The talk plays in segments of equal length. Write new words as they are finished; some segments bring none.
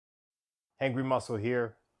Hangry Muscle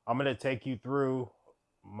here. I'm going to take you through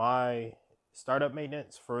my startup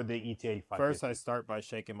maintenance for the ET-8550. First, I start by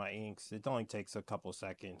shaking my inks. It only takes a couple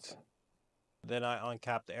seconds. Then I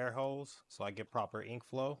uncap the air holes so I get proper ink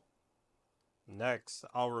flow. Next,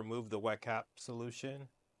 I'll remove the wet cap solution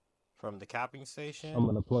from the capping station. I'm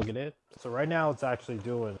going to plug it in. So right now it's actually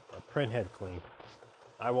doing a print head clean.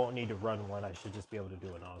 I won't need to run one. I should just be able to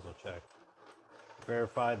do a nozzle check.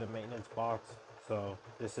 Verify the maintenance box. So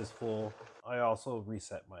this is full. I also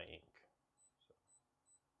reset my ink.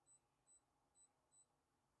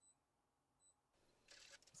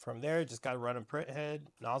 From there, just got to run a print head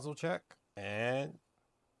nozzle check. And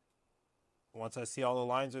once I see all the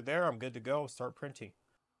lines are there, I'm good to go. Start printing.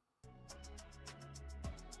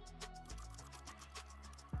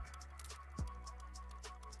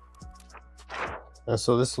 And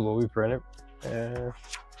so this is what we printed.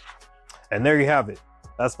 And there you have it.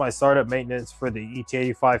 That's my startup maintenance for the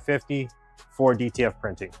ET-8550 for DTF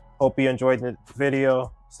printing. Hope you enjoyed the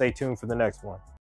video. Stay tuned for the next one.